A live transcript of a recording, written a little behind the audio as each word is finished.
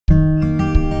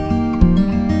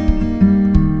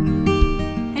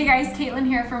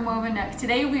Nova Nook.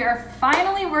 Today we are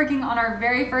finally working on our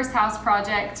very first house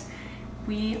project.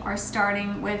 We are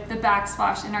starting with the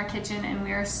backsplash in our kitchen, and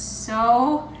we are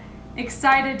so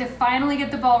excited to finally get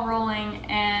the ball rolling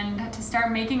and to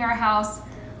start making our house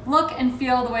look and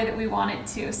feel the way that we want it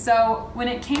to. So when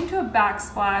it came to a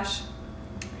backsplash,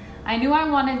 I knew I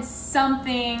wanted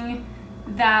something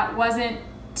that wasn't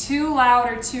too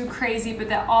loud or too crazy, but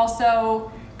that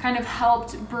also kind of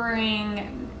helped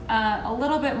bring a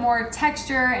little bit more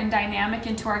texture and dynamic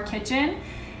into our kitchen.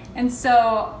 And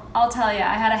so I'll tell you,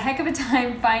 I had a heck of a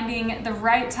time finding the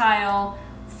right tile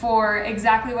for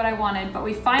exactly what I wanted, but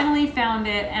we finally found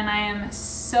it, and I am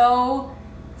so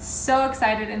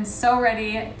excited and so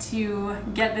ready to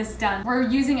get this done. We're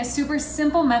using a super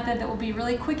simple method that will be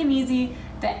really quick and easy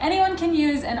that anyone can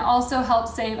use and also help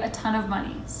save a ton of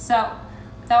money. So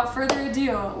without further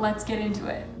ado, let's get into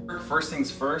it. First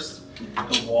things first,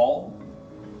 the wall.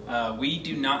 We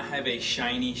do not have a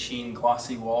shiny sheen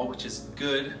glossy wall, which is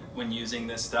good when using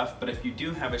this stuff, but if you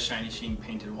do have a shiny sheen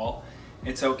painted wall,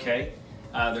 it's okay.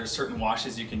 There's certain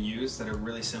washes you can use that are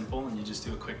really simple, and you just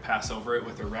do a quick pass over it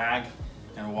with a rag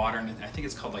and water, and I think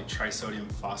it's called like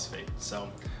trisodium phosphate. So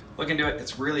look into it,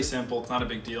 it's really simple, it's not a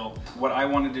big deal. What I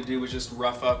wanted to do was just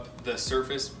rough up the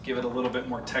surface, give it a little bit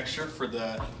more texture for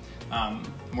the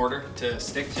mortar to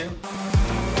stick to.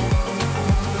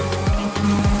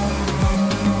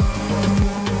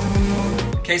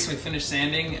 Okay, so we finished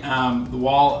sanding the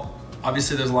wall.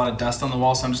 Obviously there's a lot of dust on the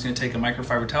wall, so I'm just gonna take a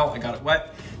microfiber towel. I got it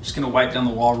wet. Just gonna wipe down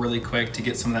the wall really quick to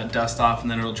get some of that dust off,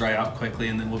 and then it'll dry out quickly,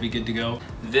 and then we'll be good to go.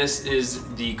 This is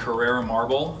the Carrara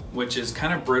marble, which is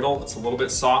kind of brittle. It's a little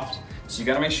bit soft, so you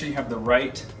gotta make sure you have the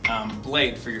right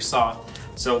blade for your saw.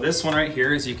 So this one right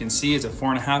here, as you can see, is a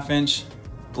 4.5 inch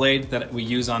blade that we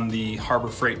use on the Harbor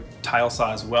Freight tile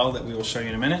saw as well, that we will show you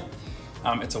in a minute.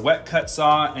 It's a wet cut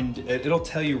saw, and it'll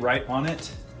tell you right on it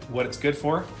what it's good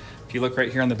for. If you look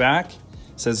right here on the back, it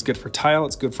says it's good for tile,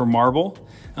 it's good for marble.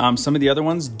 Some of the other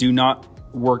ones do not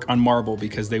work on marble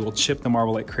because they will chip the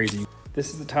marble like crazy. This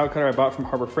is the tile cutter I bought from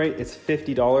Harbor Freight. It's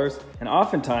 $50, and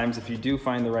oftentimes if you do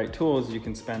find the right tools, you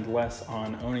can spend less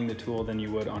on owning the tool than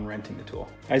you would on renting the tool.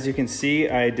 As you can see,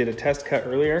 I did a test cut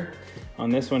earlier on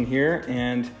this one here,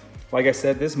 and like I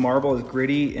said, this marble is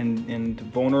gritty and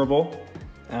vulnerable,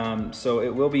 so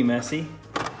it will be messy.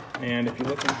 And if you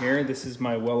look in here, this is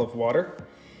my well of water.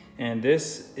 And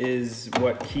this is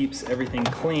what keeps everything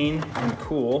clean and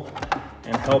cool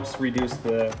and helps reduce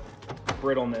the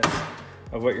brittleness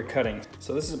of what you're cutting.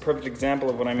 So this is a perfect example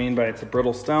of what I mean by it's a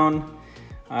brittle stone.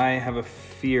 I have a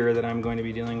fear that I'm going to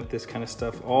be dealing with this kind of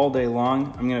stuff all day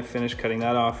long. I'm gonna finish cutting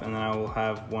that off, and then I will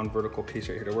have one vertical piece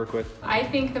right here to work with. I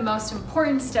think the most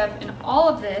important step in all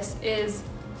of this is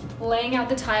laying out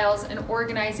the tiles and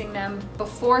organizing them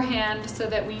beforehand so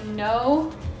that we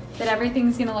know that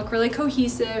everything's gonna look really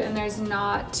cohesive and there's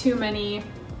not too many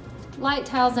light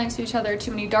tiles next to each other,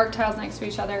 too many dark tiles next to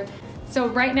each other. So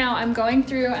right now I'm going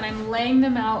through and I'm laying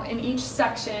them out in each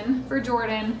section for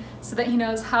Jordan so that he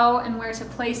knows how and where to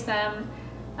place them,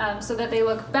 so that they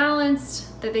look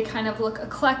balanced, that they kind of look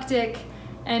eclectic,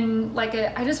 and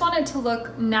I just want it to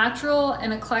look natural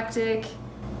and eclectic,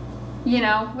 you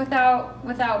know,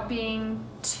 without being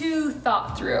too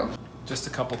thought through. Just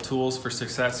a couple tools for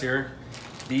success here.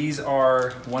 These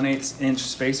are 1/8 inch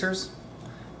spacers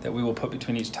that we will put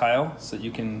between each tile so that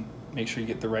you can make sure you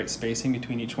get the right spacing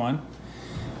between each one.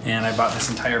 And I bought this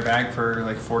entire bag for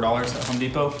like $4 at Home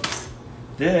Depot.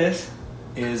 This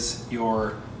is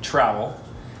your trowel.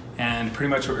 And pretty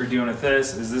much what we're doing with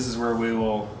this is where we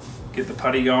will get the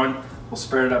putty going. We'll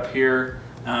spread it up here.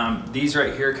 These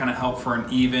right here kind of help for an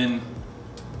even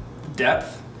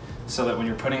depth so that when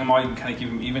you're putting them all, you can kind of keep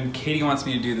them even. Katie wants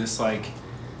me to do this like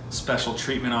special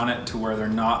treatment on it to where they're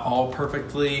not all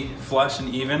perfectly flush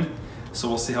and even. So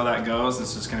we'll see how that goes.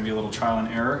 It's just gonna be a little trial and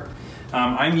error.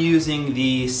 I'm using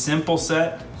the Simple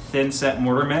Set Thin Set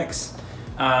Mortar Mix.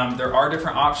 There are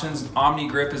different options. Omni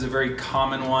Grip is a very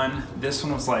common one. This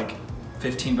one was like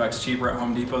 15 bucks cheaper at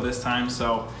Home Depot this time,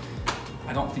 so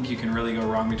I don't think you can really go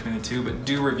wrong between the two, but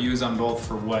do reviews on both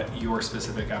for what your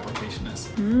specific application is.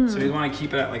 So you wanna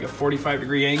keep it at like a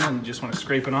 45-degree angle and you just wanna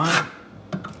scrape it on.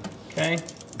 Okay.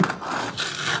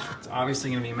 It's obviously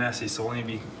gonna be messy, so we'll need to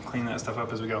be cleaning that stuff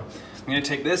up as we go. I'm gonna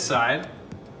take this side,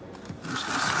 I'm just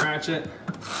gonna scratch it.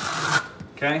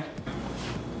 Okay.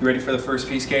 You ready for the first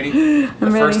piece, Katie?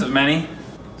 The first of many.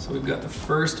 So we've got the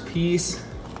first piece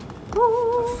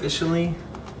officially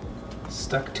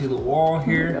stuck to the wall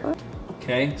here.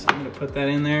 Okay, so I'm gonna put that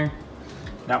in there.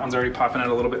 That one's already popping out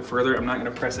a little bit further. I'm not gonna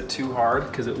press it too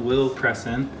hard because it will press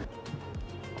in.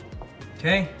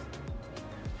 Okay,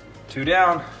 2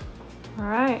 down. All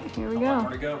right, here we go.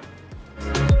 More to go.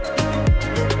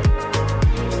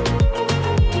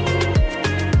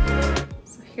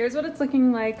 So here's what it's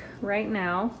looking like right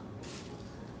now.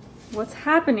 What's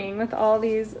happening with all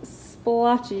these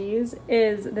splotchies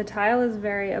is the tile is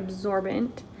very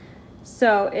absorbent.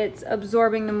 So it's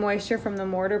absorbing the moisture from the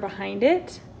mortar behind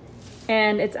it.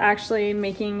 And it's actually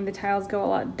making the tiles go a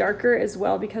lot darker as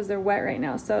well because they're wet right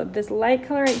now. So this light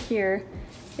color right here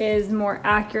is more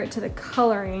accurate to the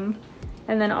coloring.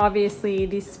 And then obviously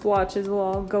these splotches will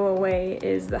all go away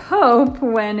is the hope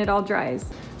when it all dries.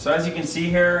 So as you can see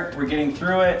here, we're getting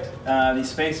through it. These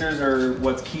spacers are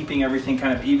what's keeping everything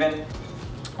kind of even.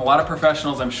 A lot of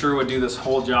professionals, I'm sure, would do this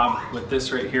whole job with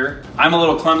this right here. I'm a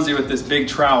little clumsy with this big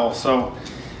trowel, so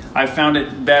I found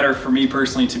it better for me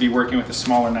personally to be working with a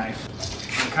smaller knife.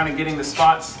 I'm kind of getting the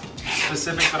spots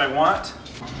specific that I want.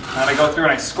 And I go through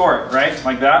and I score it, right?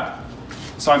 Like that.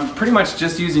 So I'm pretty much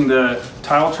just using the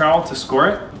tile trowel to score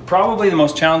it. Probably the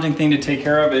most challenging thing to take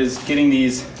care of is getting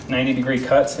these 90-degree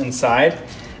cuts inside.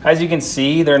 As you can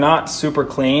see, they're not super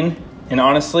clean. And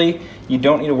honestly, you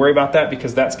don't need to worry about that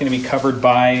because that's gonna be covered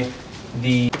by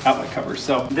the outlet cover.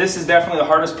 So this is definitely the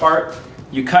hardest part.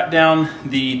 You cut down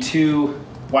the two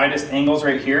widest angles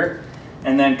right here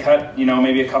and then cut, you know,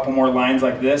 maybe a couple more lines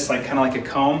like this, like kind of like a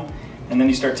comb. And then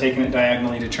you start taking it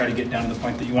diagonally to try to get down to the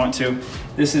point that you want to.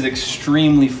 This is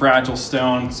extremely fragile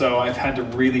stone, so I've had to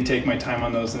really take my time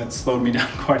on those and it's slowed me down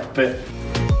quite a bit.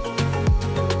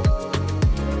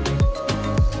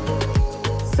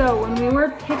 So when we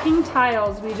were picking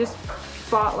tiles, we just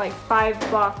bought like 5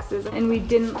 boxes and we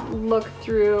didn't look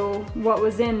through what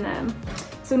was in them.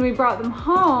 So when we brought them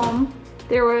home,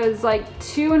 there was like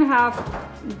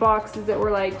 2.5 boxes that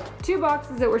were like 2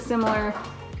 boxes that were similar,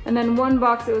 and then 1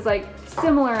 box that was like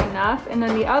similar enough, and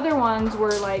then the other ones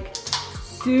were like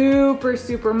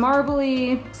super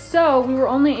marbly. So we were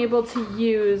only able to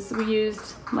use, we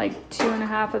used like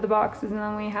 2.5 of the boxes, and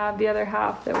then we have the other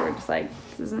half that were just like,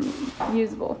 this isn't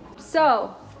usable.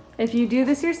 So if you do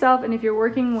this yourself, and if you're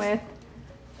working with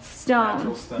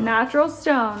stone, natural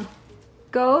stone,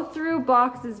 go through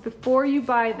boxes before you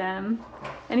buy them.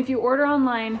 And if you order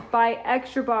online, buy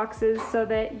extra boxes so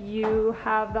that you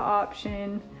have the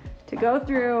option to go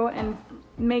through and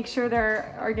make sure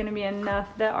there are going to be enough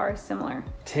that are similar.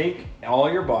 Take all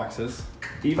your boxes,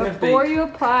 even before you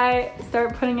apply,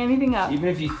 start putting anything up. Even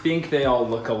if you think they all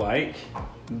look alike,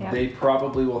 they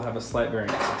probably will have a slight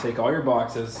variance. So take all your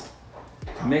boxes,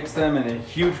 mix them in a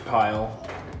huge pile,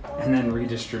 and then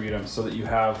redistribute them so that you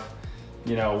have,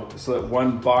 you know, so that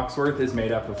 1 box worth is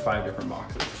made up of 5 different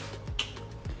boxes.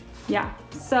 Yeah,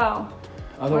 so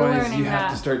otherwise you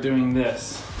have to start doing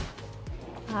this.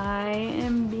 I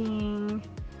am being,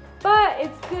 but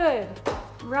it's good,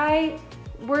 right?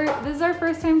 This is our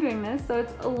first time doing this, so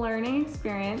it's a learning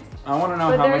experience. I want to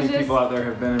know how many people out there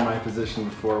have been in my position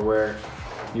before where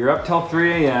you're up till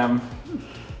 3 a.m.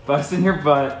 busting your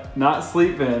butt, not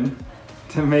sleeping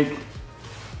to make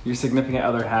your significant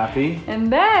other happy.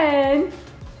 And then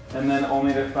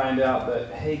only to find out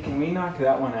that, hey, can we knock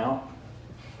that one out?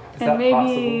 Is and that maybe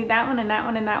possible? that one and that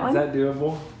one and that one. Is that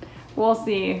doable? We'll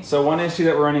see. So one issue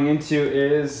that we're running into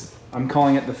is, I'm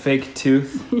calling it the fake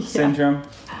tooth syndrome.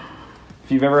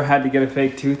 If you've ever had to get a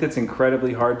fake tooth, it's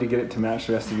incredibly hard to get it to match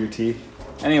the rest of your teeth.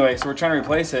 Anyway, so we're trying to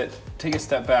replace it. Take a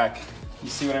step back. You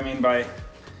see what I mean by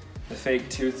the fake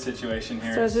tooth situation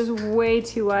here? So it's just way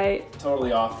too light.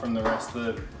 Totally off from the rest of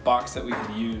the box that we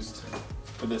had used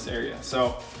for this area.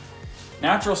 So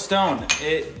natural stone,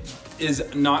 it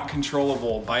is not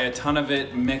controllable. Buy a ton of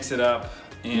it, mix it up.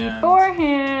 And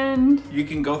beforehand. You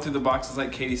can go through the boxes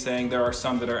like Katie's saying. There are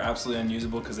some that are absolutely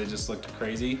unusable because they just looked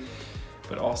crazy.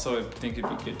 But also I think it'd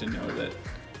be good to know that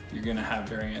you're gonna have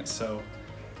variance, so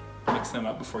mix them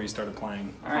up before you start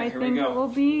applying. All right, here we go. I think it will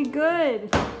be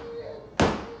good.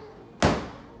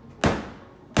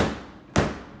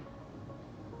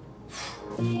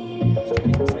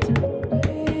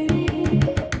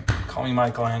 Call me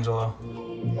Michelangelo.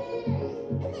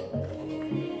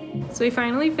 So we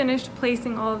finally finished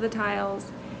placing all of the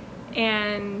tiles,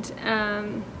 and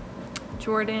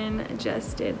Jordan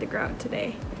just did the grout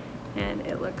today, and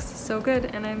it looks so good,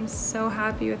 and I'm so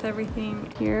happy with everything.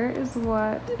 Here is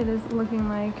what it is looking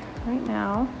like right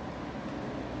now.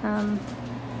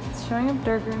 It's showing up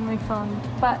darker in my phone,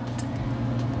 but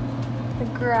the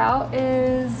grout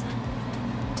is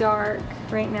dark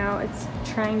right now. It's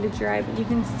trying to dry, but you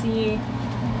can see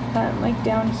like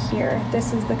down here,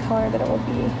 this is the color that it will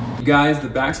be. You guys, the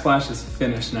backsplash is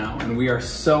finished now, and we are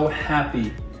so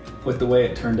happy with the way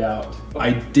it turned out.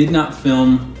 I did not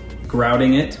film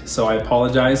grouting it, so I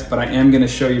apologize, but I am gonna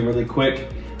show you really quick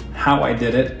how I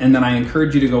did it, and then I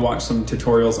encourage you to go watch some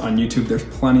tutorials on YouTube. There's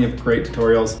plenty of great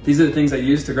tutorials. These are the things I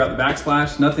use to grout the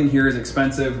backsplash. Nothing here is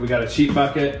expensive. We got a cheap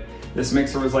bucket. This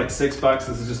mixer was like $6.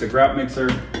 This is just a grout mixer.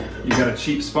 You got a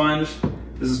cheap sponge.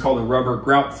 This is called a rubber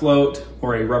grout float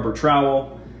or a rubber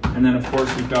trowel. And then of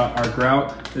course we've got our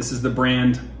grout. This is the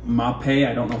brand Mape.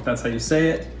 I don't know if that's how you say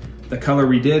it. The color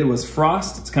we did was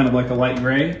frost. It's kind of like a light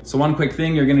gray. So one quick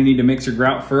thing, you're gonna need to mix your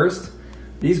grout first.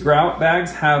 These grout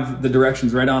bags have the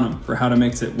directions right on them for how to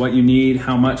mix it, what you need,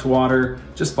 how much water.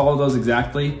 Just follow those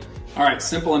exactly. All right,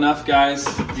 simple enough, guys.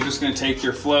 You're just gonna take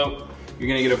your float. You're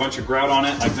gonna get a bunch of grout on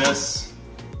it like this.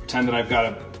 Pretend that I've got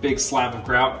a big slab of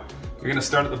grout. You're gonna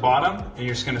start at the bottom and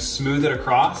you're just gonna smooth it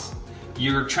across.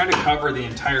 You're trying to cover the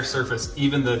entire surface,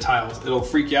 even the tiles. It'll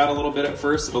freak you out a little bit at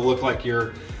first. It'll look like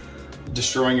you're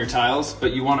destroying your tiles,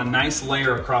 but you want a nice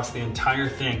layer across the entire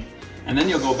thing. And then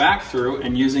you'll go back through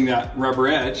and using that rubber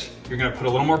edge, you're gonna put a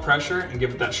little more pressure and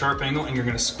give it that sharp angle and you're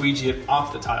gonna squeegee it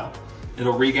off the tile.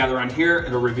 It'll regather on here,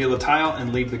 it'll reveal the tile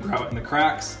and leave the grout in the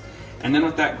cracks. And then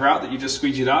with that grout that you just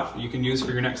squeegeed off, you can use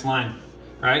for your next line,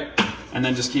 right? And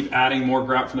then just keep adding more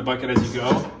grout from the bucket as you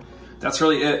go. That's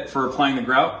really it for applying the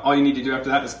grout. All you need to do after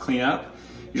that is clean up.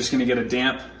 You're just gonna get a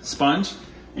damp sponge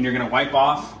and you're gonna wipe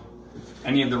off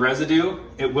any of the residue.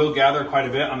 It will gather quite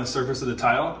a bit on the surface of the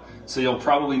tile, so you'll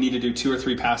probably need to do 2 or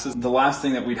 3 passes. The last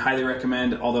thing that we'd highly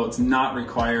recommend, although it's not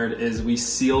required, is we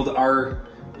sealed our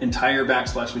entire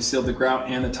backsplash. We sealed the grout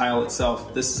and the tile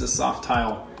itself. This is a soft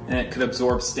tile and it could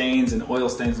absorb stains and oil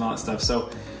stains and all that stuff.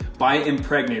 So buy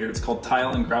impregnator, it's called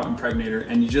tile and grout impregnator,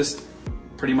 and you just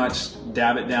pretty much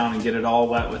dab it down and get it all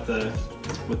wet with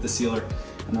the sealer,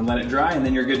 and then let it dry, and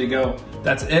then you're good to go.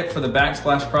 That's it for the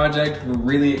backsplash project. We're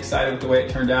really excited with the way it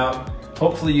turned out.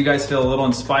 Hopefully you guys feel a little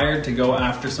inspired to go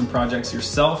after some projects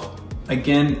yourself.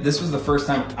 Again, this was the first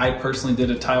time I personally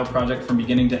did a tile project from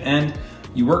beginning to end.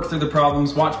 You work through the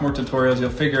problems, watch more tutorials, you'll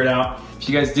figure it out. If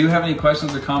you guys do have any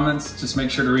questions or comments, just make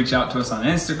sure to reach out to us on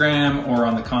Instagram or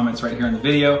on the comments right here in the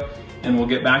video, and we'll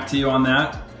get back to you on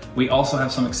that. We also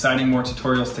have some exciting more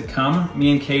tutorials to come.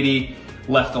 Me and Katie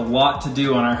left a lot to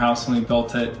do on our house when we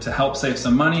built it to help save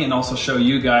some money and also show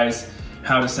you guys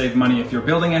how to save money if you're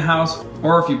building a house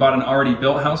or if you bought an already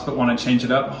built house but want to change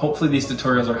it up. Hopefully these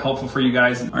tutorials are helpful for you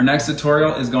guys. Our next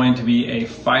tutorial is going to be a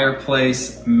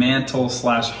fireplace mantle /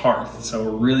 hearth. So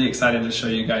we're really excited to show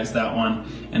you guys that one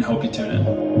and hope you tune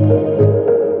in.